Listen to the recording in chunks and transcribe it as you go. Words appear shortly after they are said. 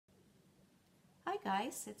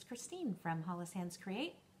guys, it's Christine from Hollis Hands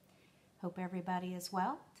Create. Hope everybody is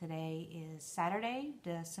well. Today is Saturday,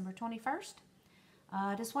 December 21st.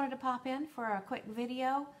 Just wanted to pop in for a quick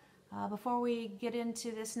video before we get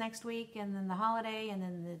into this next week and then the holiday and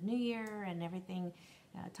then the new year and everything.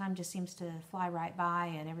 Time just seems to fly right by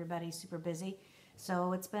and everybody's super busy.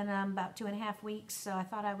 So it's been about 2.5 weeks, so I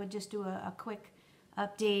thought I would just do a quick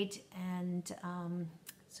update, and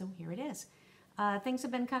so here it is. Things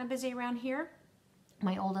have been kind of busy around here.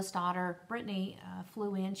 My oldest daughter, Brittany,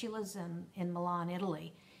 flew in. She lives in Milan,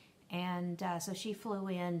 Italy. And so she flew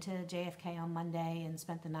in to JFK on Monday and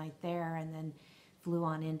spent the night there, and then flew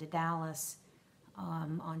on into Dallas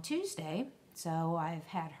on Tuesday. So I've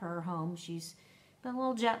had her home. She's been a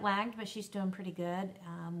little jet lagged, but she's doing pretty good.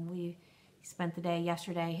 We spent the day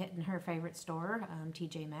yesterday hitting her favorite store,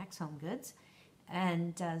 TJ Maxx Home Goods,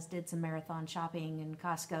 and did some marathon shopping in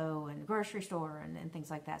Costco and grocery store and things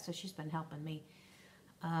like that. So she's been helping me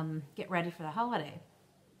get ready for the holiday.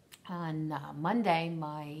 On Monday,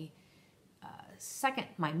 my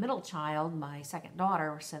middle child, my second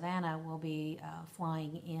daughter, Savannah, will be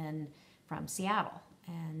flying in from Seattle.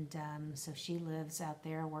 And so she lives out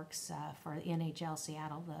there, works for NHL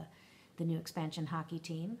Seattle, the new expansion hockey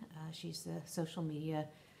team. She's the social media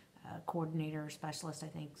coordinator, specialist, I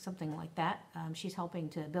think, something like that. She's helping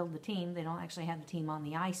to build the team. They don't actually have the team on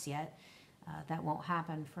the ice yet. That won't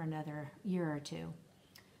happen for another year or two.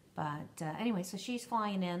 But anyway, so she's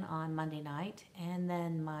flying in on Monday night, and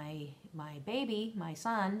then my baby, my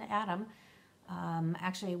son, Adam,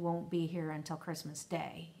 actually won't be here until Christmas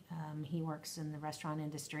Day. He works in the restaurant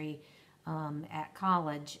industry at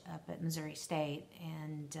college up at Missouri State,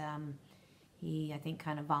 and he, I think,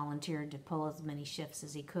 kind of volunteered to pull as many shifts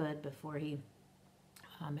as he could before he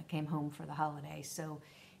came home for the holiday. So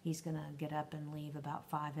he's going to get up and leave about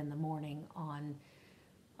 5 in the morning on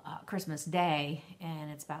Christmas Day, and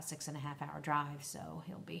it's about 6.5-hour drive. So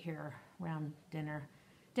he'll be here around dinner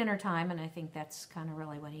time, and I think that's kind of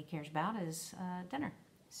really what he cares about is dinner.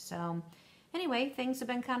 So anyway, things have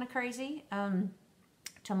been kind of crazy.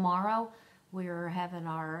 Tomorrow we're having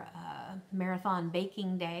our marathon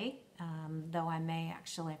baking day. Though I may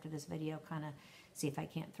actually, after this video, kind of see if I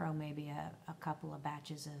can't throw maybe a couple of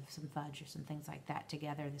batches of some fudge or some things like that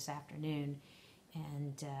together this afternoon.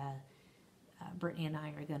 And Brittany and I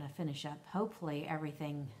are going to finish up, hopefully,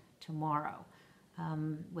 everything tomorrow.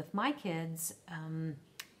 With my kids,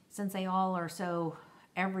 since they all are so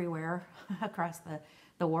everywhere across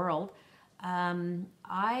the world,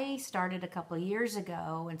 I started a couple of years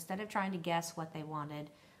ago, instead of trying to guess what they wanted,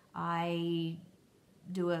 I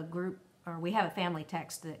do a group, or we have a family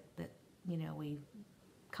text that you know, we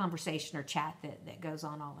conversation or chat that goes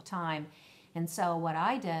on all the time. And so what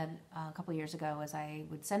I did a couple of years ago is I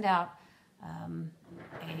would send out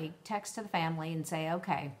a text to the family and say,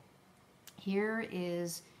 okay, here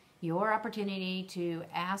is your opportunity to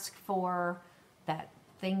ask for that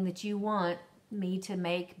thing that you want me to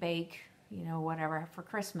make, bake, you know, whatever, for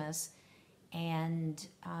Christmas. And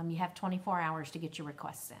you have 24 hours to get your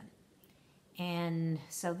requests in. And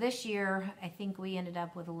so this year, I think we ended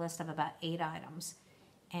up with a list of about 8 items.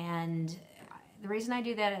 And the reason I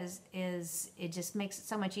do that is it just makes it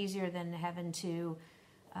so much easier than having to,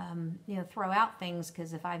 you know, throw out things,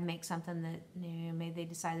 because if I make something that, you know, maybe they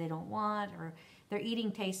decide they don't want, or their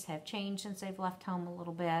eating tastes have changed since they've left home a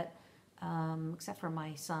little bit, except for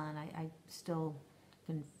my son, I still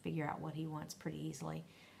can figure out what he wants pretty easily.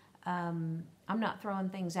 I'm not throwing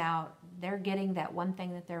things out. They're getting that one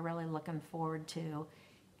thing that they're really looking forward to,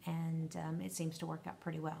 and it seems to work out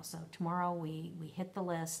pretty well. So tomorrow we hit the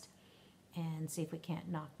list and see if we can't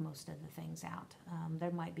knock most of the things out.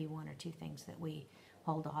 There might be 1 or 2 things that we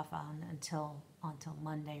hold off on until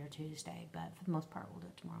Monday or Tuesday, but for the most part we'll do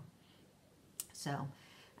it tomorrow. So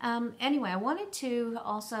anyway, I wanted to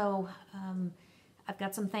also, I've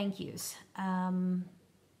got some thank yous.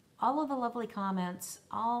 All of the lovely comments,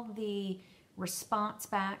 all the response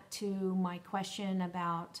back to my question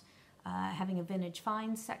about having a vintage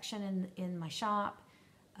finds section in my shop.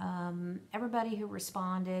 Everybody who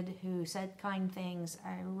responded, who said kind things,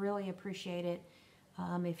 I really appreciate it.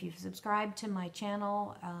 If you've subscribed to my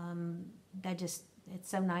channel, it's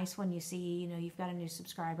so nice when you see, you know, you've got a new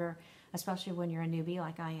subscriber, especially when you're a newbie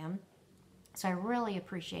like I am. So I really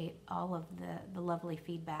appreciate all of the lovely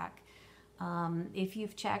feedback. If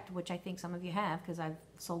you've checked, which I think some of you have, because I've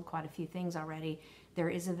sold quite a few things already, there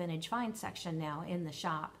is a vintage find section now in the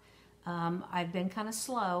shop. I've been kind of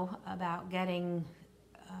slow about getting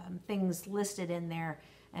things listed in there,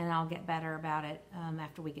 and I'll get better about it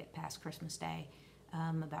after we get past Christmas Day,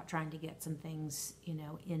 about trying to get some things, you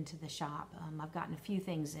know, into the shop. I've gotten a few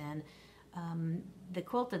things in. The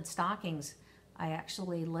quilted stockings I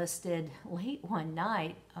actually listed late one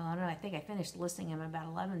night. I don't know, I think I finished listing them at about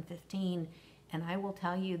 11:15, and I will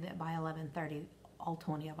tell you that by 11:30, all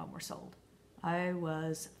 20 of them were sold. I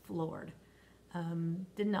was floored.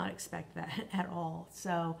 Did not expect that at all.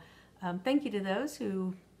 So thank you to those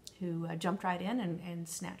who jumped right in and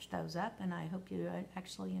snatched those up, and I hope you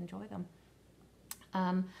actually enjoy them.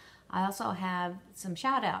 I also have some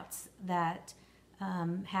shout outs that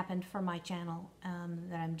happened for my channel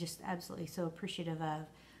that I'm just absolutely so appreciative of.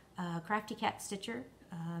 Crafty Cat Stitcher,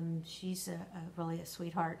 she's really a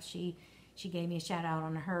sweetheart. She gave me a shout out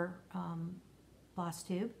on her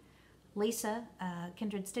FlossTube. Lisa,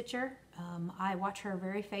 Kindred Stitcher, I watch her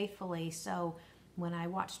very faithfully, so when I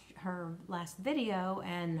watched her last video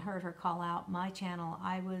and heard her call out my channel,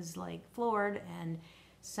 I was like floored and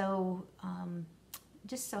so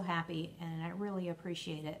just so happy, and I really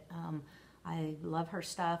appreciate it. I love her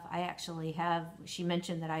stuff. I actually have, she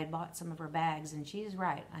mentioned that I had bought some of her bags, and she's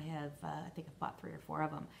right. I have, I think I've bought 3 or 4 of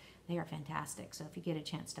them. They are fantastic, so if you get a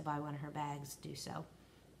chance to buy one of her bags, do so.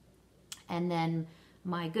 And then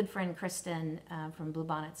my good friend Kristen from Blue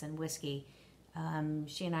Bonnets and Whiskey,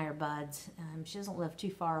 she and I are buds. She doesn't live too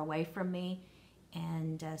far away from me,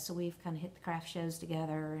 and so we've kind of hit the craft shows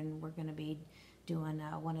together, and we're going to be doing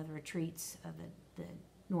one of the retreats of the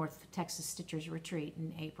North Texas Stitchers Retreat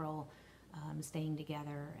in April, staying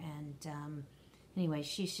together. And anyway,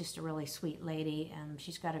 she's just a really sweet lady.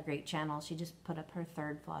 She's got a great channel. She just put up her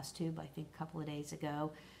 3rd FlossTube, I think, a couple of days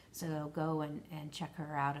ago, so go and check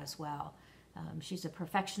her out as well. She's a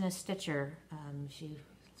perfectionist stitcher.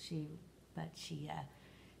 But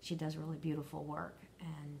she does really beautiful work,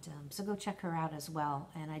 and so go check her out as well.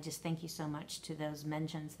 And I just thank you so much to those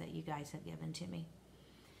mentions that you guys have given to me.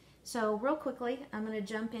 So real quickly, I'm going to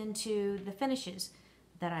jump into the finishes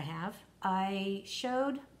that I have. I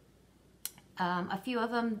showed a few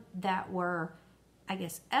of them that were, I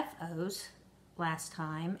guess, FOs last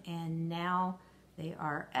time, and now they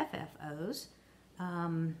are FFOs.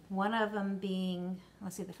 One of them being,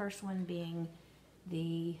 let's see, the first one being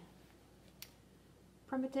the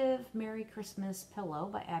Primitive Merry Christmas Pillow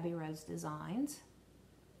by Abby Rose Designs.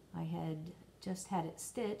 I had just had it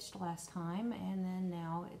stitched last time, and then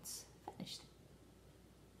now it's finished.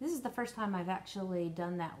 This is the first time I've actually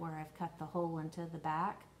done that, where I've cut the hole into the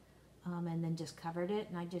back and then just covered it,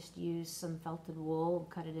 and I just used some felted wool,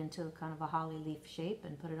 cut it into kind of a holly leaf shape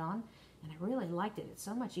and put it on, and I really liked it. It's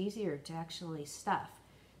so much easier to actually stuff.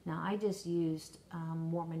 Now I just used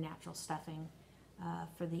warm and natural stuffing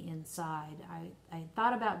for the inside. I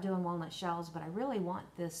thought about doing walnut shells, but I really want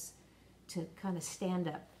this to kind of stand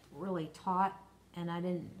up really taut, and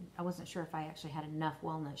I wasn't sure if I actually had enough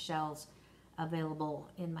walnut shells available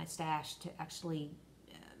in my stash to actually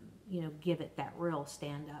give it that real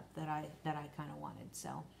stand up that I kind of wanted.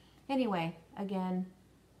 So anyway, again,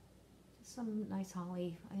 some nice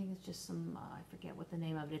holly. I think it's just some I forget what the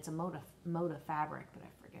name of it. It's a Moda fabric, but I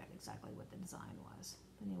forget exactly what the design was.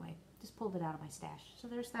 Anyway, just pulled it out of my stash. So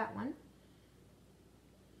there's that one.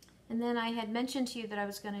 And then I had mentioned to you that I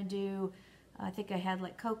was going to do, I think I had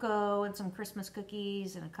like cocoa and some Christmas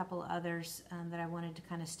cookies and a couple of others that I wanted to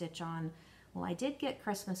kind of stitch on. Well, I did get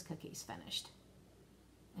Christmas cookies finished.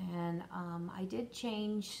 And I did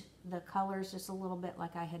change the colors just a little bit,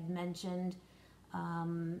 like I had mentioned.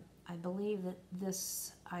 I believe that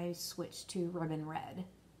this I switched to ribbon red.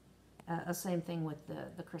 Same thing with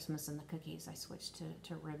the Christmas and the cookies. I switched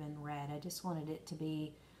to ribbon red. I just wanted it to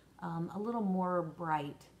be a little more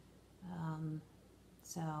bright. And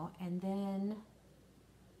then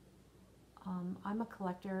I'm a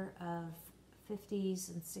collector of 50s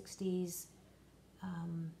and 60s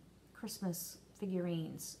Christmas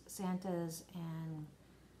figurines, Santas and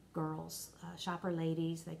girls, shopper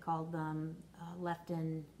ladies, they called them,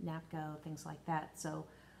 Lefton, Napco, things like that. So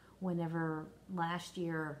whenever last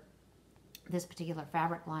year this particular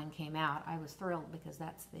fabric line came out, I was thrilled because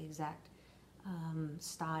that's the exact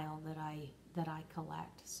style that I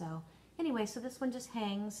collect. So anyway, so this one just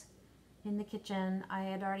hangs in the kitchen. I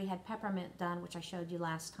had already had peppermint done, which I showed you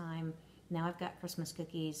last time. Now I've got Christmas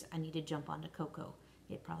cookies. I need to jump onto cocoa.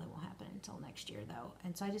 It probably won't happen until next year though.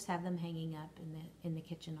 And so I just have them hanging up in the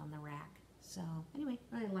kitchen on the rack. So anyway,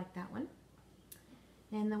 I really like that one.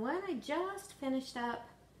 And the one I just finished up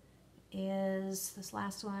is, this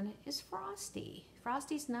last one is Frosty.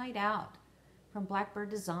 Frosty's Night Out from Blackbird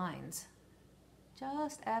Designs.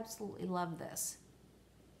 Just absolutely love this.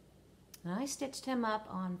 And I stitched him up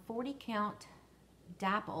on 40 count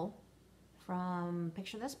dapple from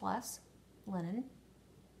Picture This Bless linen.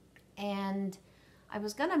 And I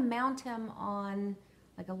was gonna mount him on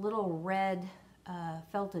like a little red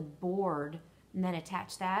felted board and then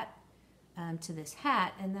attach that to this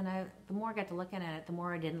hat. And then the more I got to looking at it, the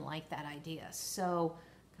more I didn't like that idea. So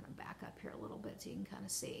kind of back up here a little bit so you can kind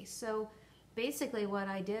of see. So basically what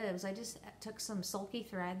I did was I just took some sulky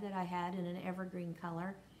thread that I had in an evergreen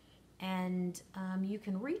color, and you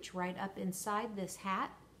can reach right up inside this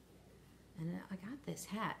hat. And I got this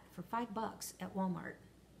hat for $5 at Walmart.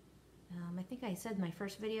 I think I said in my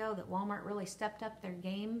first video that Walmart really stepped up their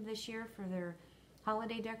game this year for their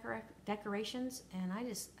holiday decorations, and I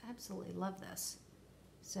just absolutely love this.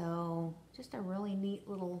 So just a really neat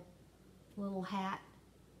little hat.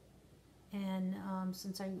 And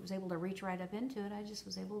since I was able to reach right up into it, I just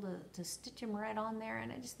was able to stitch him right on there,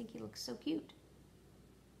 and I just think he looks so cute.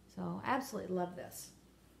 So absolutely love this.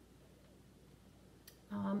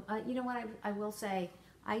 You know what I will say,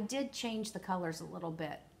 I did change the colors a little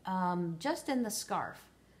bit. Just in the scarf.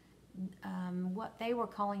 What they were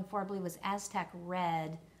calling for, I believe, was Aztec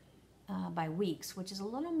Red by Weeks, which is a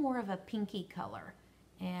little more of a pinky color.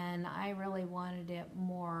 And I really wanted it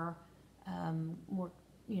more,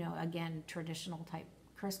 you know, again, traditional type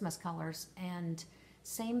Christmas colors. And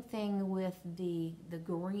same thing with the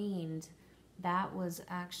green. That was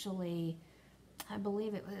actually, I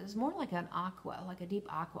believe it was more like an aqua, like a deep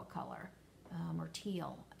aqua color, or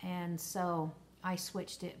teal. And so I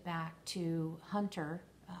switched it back to Hunter,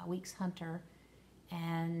 Weeks Hunter,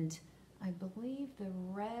 and I believe the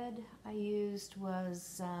red I used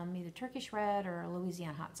was either Turkish red or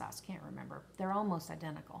Louisiana hot sauce, can't remember. They're almost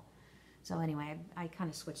identical. So anyway, I kind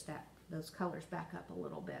of switched those colors back up a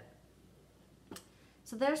little bit.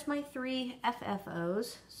 So there's my 3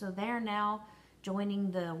 FFOs. So they're now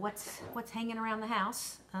joining the what's hanging around the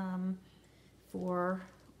house for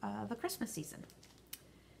the Christmas season.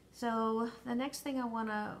 So the next thing I want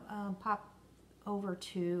to pop over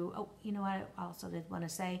to, oh, you know what, I also did want to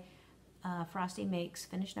say, Frosty makes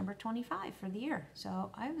finish number 25 for the year.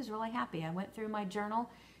 So I was really happy. I went through my journal,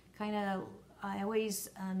 I always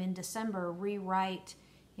in December rewrite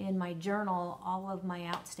in my journal all of my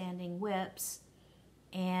outstanding whips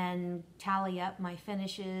and tally up my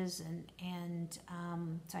finishes, and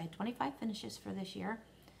so I had 25 finishes for this year.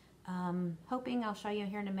 Hoping, I'll show you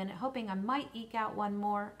here in a minute, hoping I might eke out one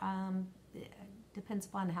more. It depends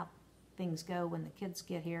upon how things go when the kids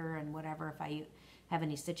get here and whatever, if I have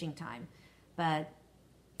any stitching time. But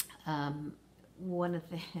one of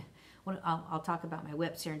the, I'll talk about my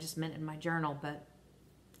whips here in just a minute in my journal, but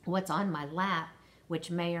what's on my lap,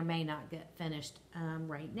 which may or may not get finished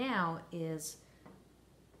right now, is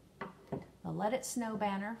the Let It Snow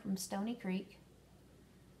banner from Stony Creek.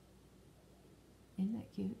 Isn't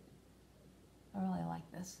that cute? I really like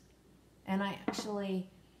this. And I actually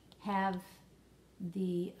have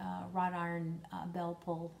the wrought iron bell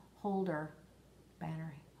pull holder,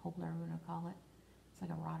 banner holder, I'm going to call it. It's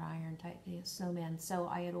like a wrought iron type snowman. So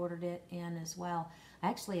I had ordered it in as well. I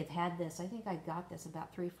actually have had this. I think I got this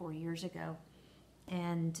about 3-4 years ago.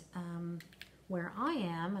 And where I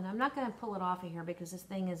am, and I'm not going to pull it off of here because this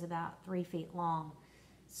thing is about 3 feet long.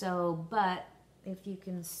 So, but if you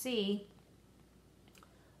can see,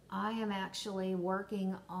 I am actually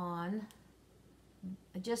working on,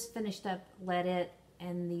 I just finished up Let It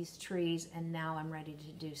and these trees, and now I'm ready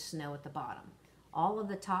to do snow at the bottom. All of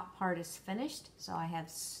the top part is finished, so I have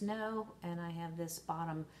snow and I have this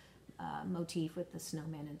bottom motif with the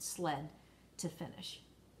snowman and sled to finish.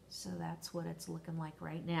 So that's what it's looking like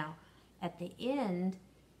right now. At the end,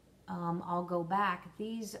 I'll go back.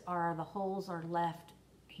 These are, the holes are left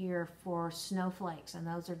here for snowflakes, and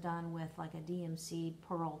those are done with like a DMC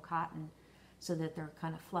pearl cotton so that they're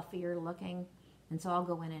kind of fluffier looking. And so I'll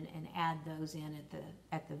go in and add those in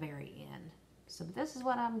at the very end. So this is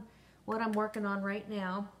what I'm working on right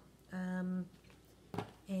now,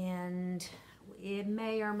 and it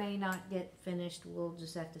may or may not get finished. We'll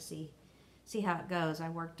just have to see how it goes. I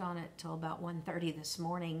worked on it till about 1:30 this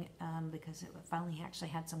morning because it finally actually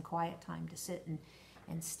had some quiet time to sit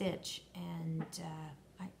and stitch, and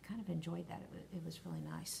I kind of enjoyed that. It was really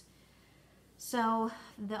nice. So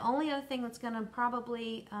the only other thing that's going to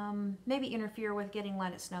probably maybe interfere with getting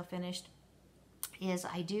Let It Snow finished is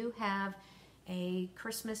I do have a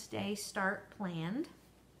Christmas Day start planned.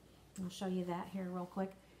 I'll show you that here real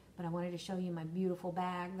quick. But I wanted to show you my beautiful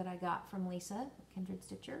bag that I got from Lisa, Kindred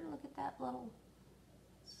Stitcher. Look at that little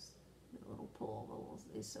pull.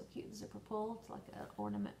 It's so cute. Zipper pull. It's like an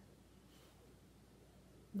ornament.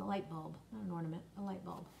 The light bulb, not an ornament, a light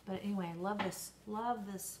bulb. But anyway, I love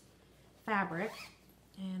this fabric,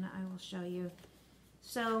 and I will show you.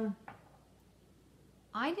 So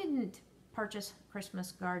I didn't purchase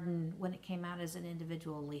Christmas Garden when it came out as an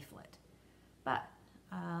individual leaflet, but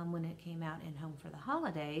when it came out in Home for the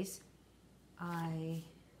Holidays,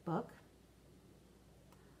 book.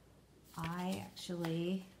 I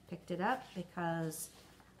actually picked it up because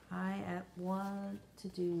I want to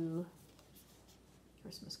do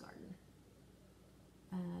Christmas garden.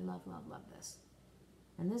 And I love, love, love this.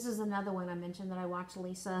 And this is another one I mentioned that I watch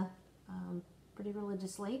Lisa pretty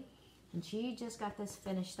religiously. And she just got this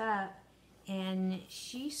finished up. And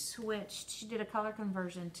she did a color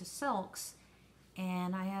conversion to silks.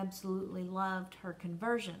 And I absolutely loved her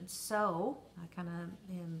conversion. So I kind of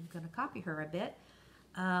am going to copy her a bit.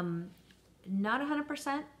 Not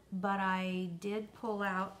 100%, but I did pull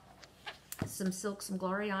out some silks, some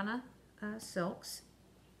Gloriana silks.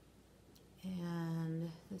 And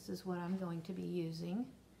this is what I'm going to be using.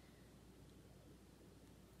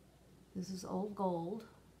 This is Old Gold,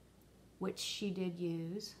 which she did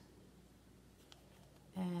use.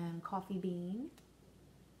 And Coffee Bean.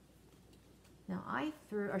 Now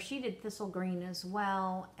she did Thistle Green as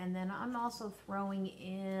well, and then I'm also throwing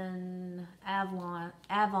in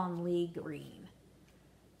Avonlea Green.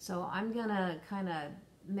 So I'm gonna kind of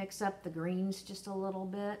mix up the greens just a little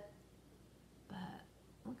bit, but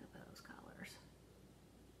look at those colors.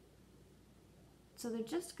 So they're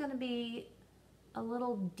just gonna be a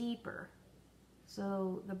little deeper.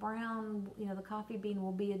 So the brown, the Coffee Bean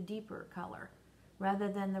will be a deeper color rather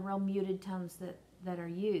than the real muted tones that are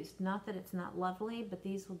used. Not that it's not lovely, but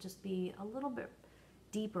these will just be a little bit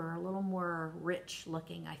deeper, a little more rich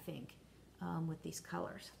looking, I think, with these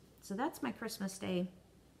colors. So that's my Christmas Day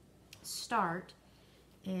start.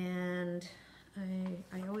 And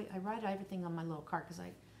I write everything on my little card because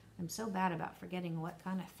I'm so bad about forgetting what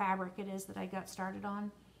kind of fabric it is that I got started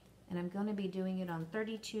on. And I'm going to be doing it on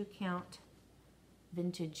 32 count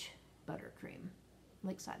vintage buttercream,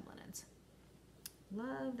 Lakeside Linens.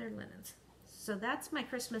 Love their linens. So that's my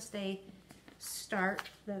Christmas Day start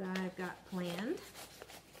that I've got planned.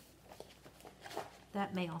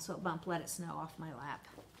 That may also bump Let It Snow off my lap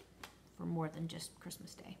for more than just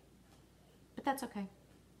Christmas Day. But that's okay.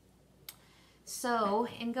 So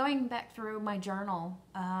in going back through my journal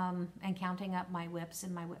and counting up my whips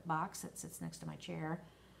in my whip box that sits next to my chair,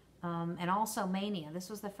 and also Mania. This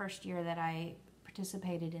was the first year that I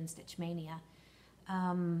participated in Stitch Mania.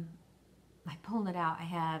 I pulled it out.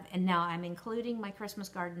 And now I'm including my Christmas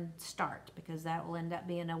garden start because that will end up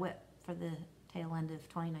being a whip for the tail end of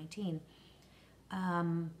 2019.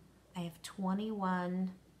 I have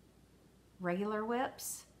 21 regular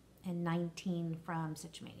whips and 19 from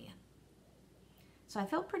Stitch Mania. So I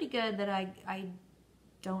felt pretty good that I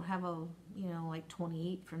don't have like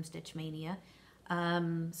 28 from Stitch Mania.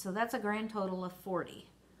 So that's a grand total of 40.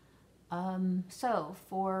 So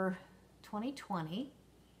for 2020,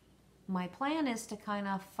 my plan is to kind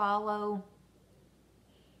of follow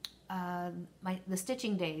the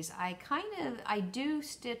stitching days. I do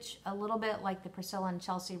stitch a little bit like the Priscilla and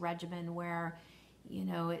Chelsea regimen where,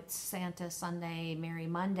 it's Santa Sunday, Merry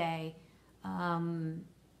Monday.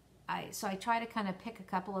 So I try to kind of pick a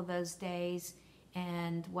couple of those days,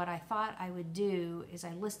 and what I thought I would do is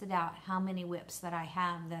I listed out how many whips that I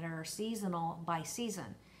have that are seasonal by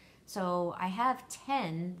season. So I have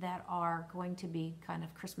 10 that are going to be kind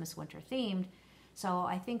of Christmas winter themed. So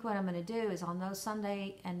I think what I'm going to do is on those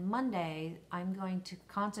Sunday and Monday, I'm going to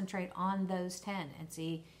concentrate on those 10 and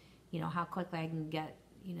see, how quickly I can get,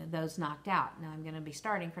 those knocked out. Now I'm going to be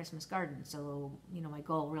starting Christmas garden. So, my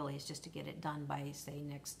goal really is just to get it done by, say,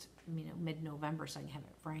 next, mid-November so I can have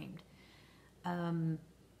it framed.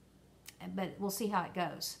 But we'll see how it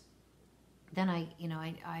goes. Then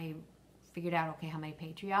I figured out, okay, how many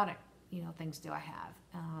patriotic, things do I have?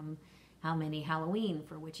 How many Halloween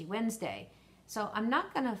for Witchy Wednesday? So I'm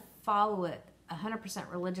not going to follow it 100%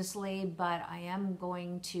 religiously, but I am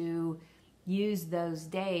going to use those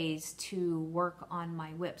days to work on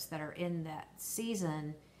my whips that are in that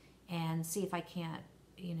season and see if I can't,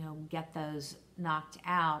 get those knocked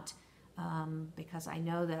out. Because I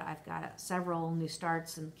know that I've got several new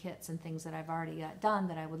starts and kits and things that I've already got done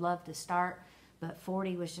that I would love to start. But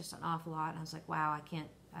 40 was just an awful lot. And I was like, wow,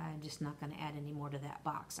 I'm just not going to add any more to that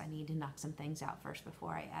box. I need to knock some things out first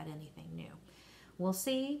before I add anything new. We'll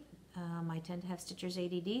see. I tend to have Stitcher's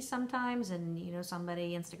ADD sometimes. And,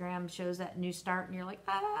 somebody Instagram shows that new start and you're like,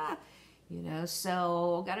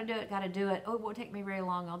 so got to do it. Oh, it won't take me very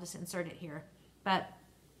long. I'll just insert it here. But,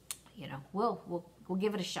 we'll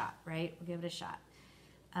give it a shot, right? We'll give it a shot.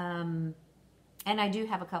 And I do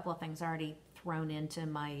have a couple of things already thrown into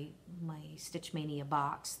my Stitch Mania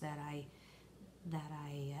box that I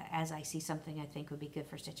as I see something I think would be good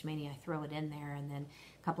for Stitch Mania, I throw it in there, and then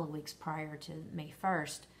a couple of weeks prior to May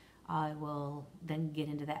 1st, I will then get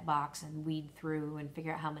into that box and weed through and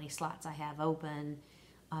figure out how many slots I have open.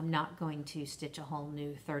 I'm not going to stitch a whole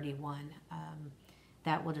new 31.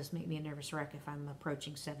 That will just make me a nervous wreck if I'm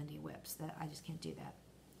approaching 70 whips. I just can't do that.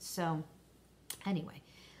 So anyway,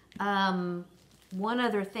 one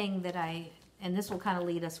other thing that and this will kind of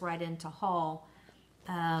lead us right into haul,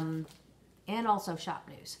 and also shop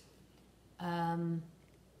news. I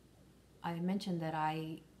mentioned that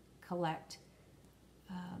I collect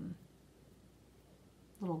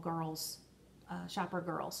little girls, shopper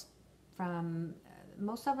girls from,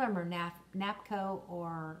 most of them are Napco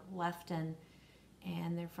or Lefton,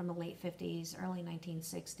 and they're from the late 50s, early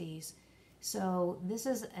 1960s. So this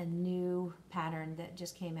is a new pattern that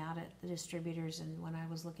just came out at the distributors, and when I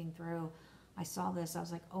was looking through, I saw this, I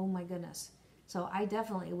was like, oh my goodness. So I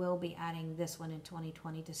definitely will be adding this one in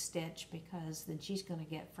 2020 to stitch, because then she's going to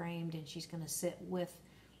get framed and she's going to sit with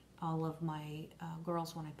all of my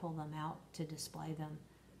girls when I pull them out to display them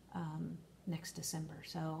next December.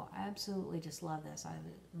 So I absolutely just love this.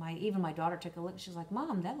 Even my daughter took a look. She's like,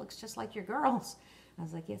 Mom, that looks just like your girls. I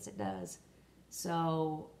was like, yes, it does.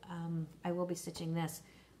 So I will be stitching this.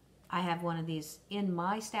 I have one of these in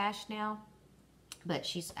my stash now, but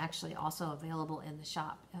she's actually also available in the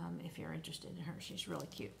shop if you're interested in her. She's really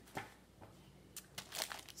cute.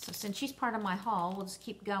 So since she's part of my haul, we'll just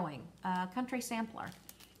keep going. Country Sampler.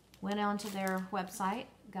 Went onto their website,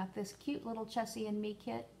 got this cute little Chessie and Me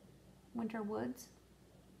kit, Winter Woods.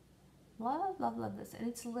 Love, love, love this. And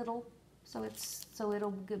it's little, so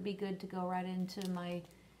it'll be good to go right into my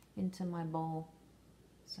bowl.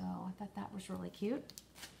 So I thought that was really cute.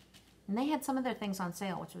 And they had some of their things on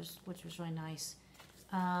sale, which was really nice.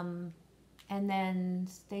 And then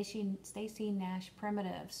Stacy Nash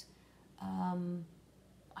Primitives.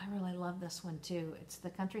 I really love this one too. It's the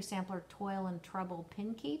Country Sampler Toil and Trouble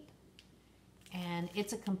Pin Keep, and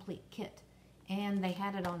it's a complete kit, and they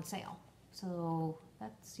had it on sale. So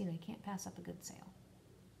that's, you can't pass up a good sale.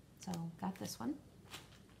 So got this one.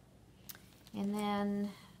 And then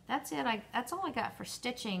that's it. That's all I got for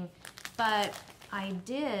stitching, but I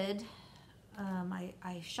did,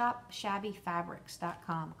 I shop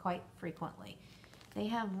shabbyfabrics.com quite frequently. They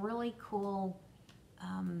have really cool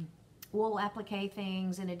wool applique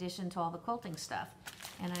things in addition to all the quilting stuff.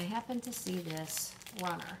 And I happened to see this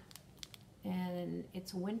runner, and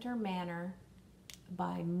it's Winter Manor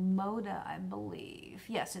by Moda, I believe.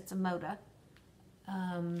 Yes, it's a Moda.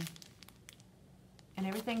 And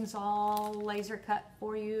everything's all laser cut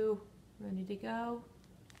for you, ready to go.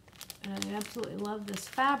 And I absolutely love this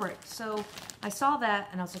fabric. So I saw that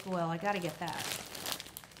and I was like, well, I gotta get that.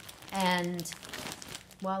 And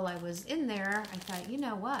while I was in there, I thought, you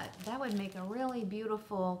know what, that would make a really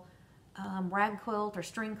beautiful rag quilt or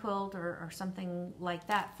string quilt or something like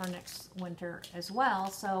that for next winter as well.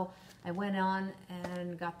 So I went on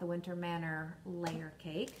and got the Winter Manor layer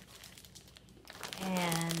cake.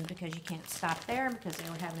 And because you can't stop there, because they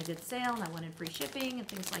were having a good sale and I wanted free shipping and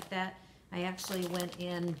things like that, I actually went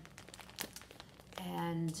in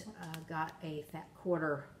and got a fat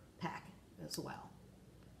quarter pack as well.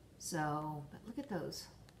 So, but look at those.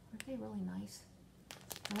 Aren't they really nice?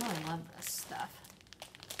 I really love this stuff.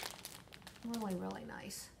 Really, really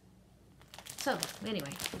nice. So,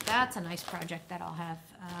 anyway, that's a nice project that I'll have.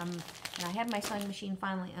 And I had my sewing machine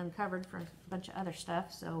finally uncovered for a bunch of other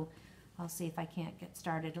stuff, so I'll see if I can't get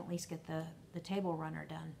started, at least get the table runner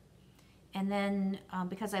done. And then,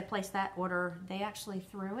 because I placed that order, they actually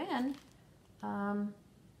threw in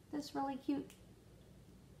this really cute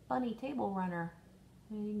bunny table runner.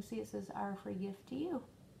 And you can see it says, "Our free gift to you."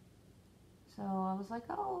 So I was like,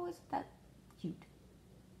 oh, isn't that cute?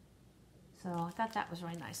 So I thought that was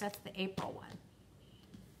really nice. That's the April one.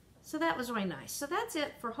 So that was really nice. So that's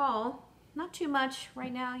it for haul. Not too much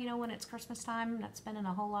right now, when it's Christmas time. I'm not spending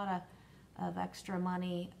a whole lot of extra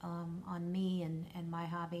money on me and my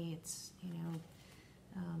hobby. It's,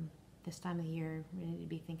 this time of the year, we need to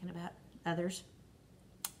be thinking about others.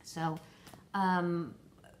 So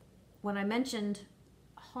when I mentioned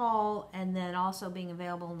haul and then also being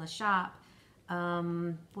available in the shop,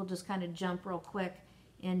 we'll just kind of jump real quick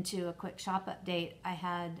into a quick shop update. I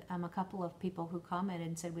had a couple of people who commented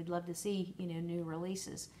and said we'd love to see new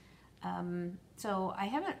releases. So I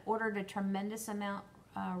haven't ordered a tremendous amount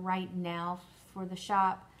right now for the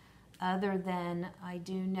shop, other than I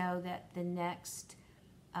do know that the next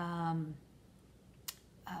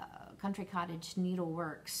Country Cottage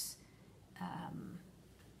Needleworks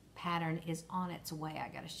pattern is on its way.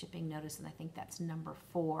 I got a shipping notice, and I think that's number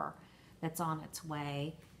 4 that's on its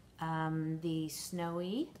way. The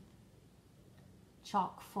Snowy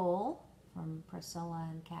Chock Full from Priscilla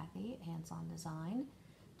and Kathy, Hands-On Design,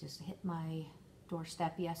 just hit my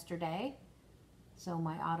doorstep yesterday. So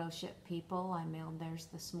my auto ship people, I mailed theirs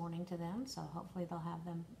this morning to them, so hopefully they'll have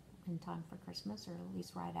them in time for Christmas, or at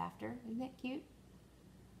least right after. Isn't that cute?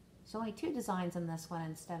 There's only 2 designs in this one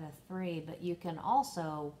instead of 3, but you can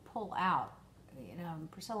also pull out, you know,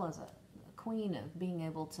 Priscilla's a queen of being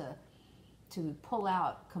able to pull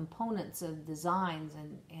out components of designs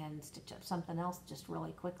and stitch up something else just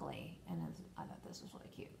really quickly. And I thought this was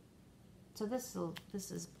really cute. So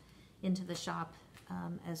this is into the shop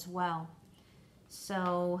as well.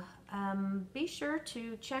 So be sure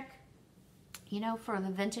to check, you know, for the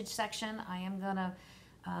vintage section. I am gonna,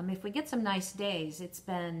 if we get some nice days, it's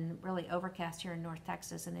been really overcast here in North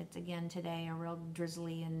Texas, and it's again today a real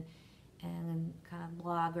drizzly and kind of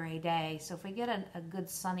blah gray day. So if we get a good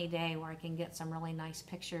sunny day where I can get some really nice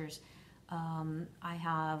pictures, I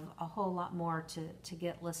have a whole lot more to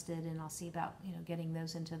get listed, and I'll see about, you know, getting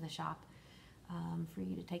those into the shop for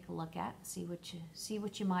you to take a look at, see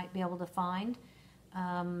what you might be able to find.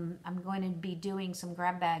 I'm going to be doing some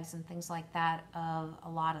grab bags and things like that of a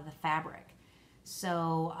lot of the fabric.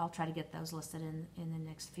 So I'll try to get those listed in the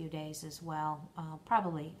next few days as well.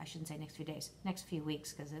 Probably, I shouldn't say next few days, next few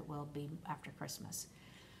weeks, because it will be after Christmas.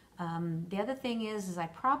 The other thing is I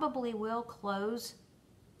probably will close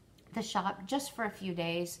the shop just for a few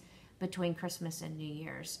days between Christmas and New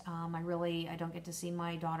Year's. I don't get to see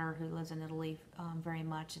my daughter who lives in Italy very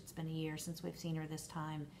much. It's been a year since we've seen her this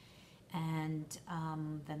time. And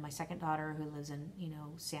then my second daughter who lives in, you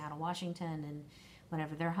know, Seattle, Washington, and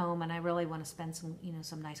whenever they're home, and I really want to spend some, you know,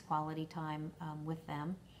 some nice quality time with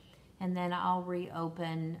them. And then I'll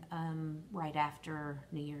reopen right after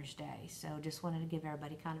New Year's Day. So just wanted to give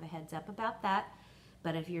everybody kind of a heads up about that.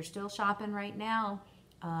 But if you're still shopping right now,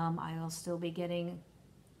 I'll still be getting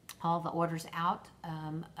all the orders out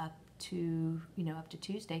up to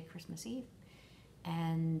Tuesday, Christmas Eve.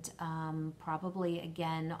 And probably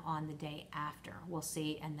again on the day after. We'll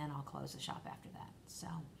see, and then I'll close the shop after that. So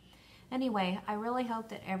anyway, I really hope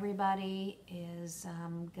that everybody is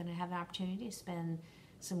going to have an opportunity to spend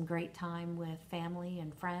some great time with family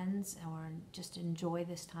and friends, or just enjoy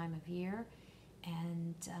this time of year.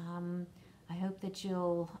 And I hope that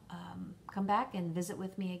you'll come back and visit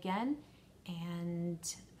with me again, and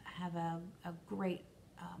have a great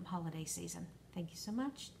holiday season. Thank you so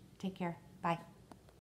much. Take care. Bye.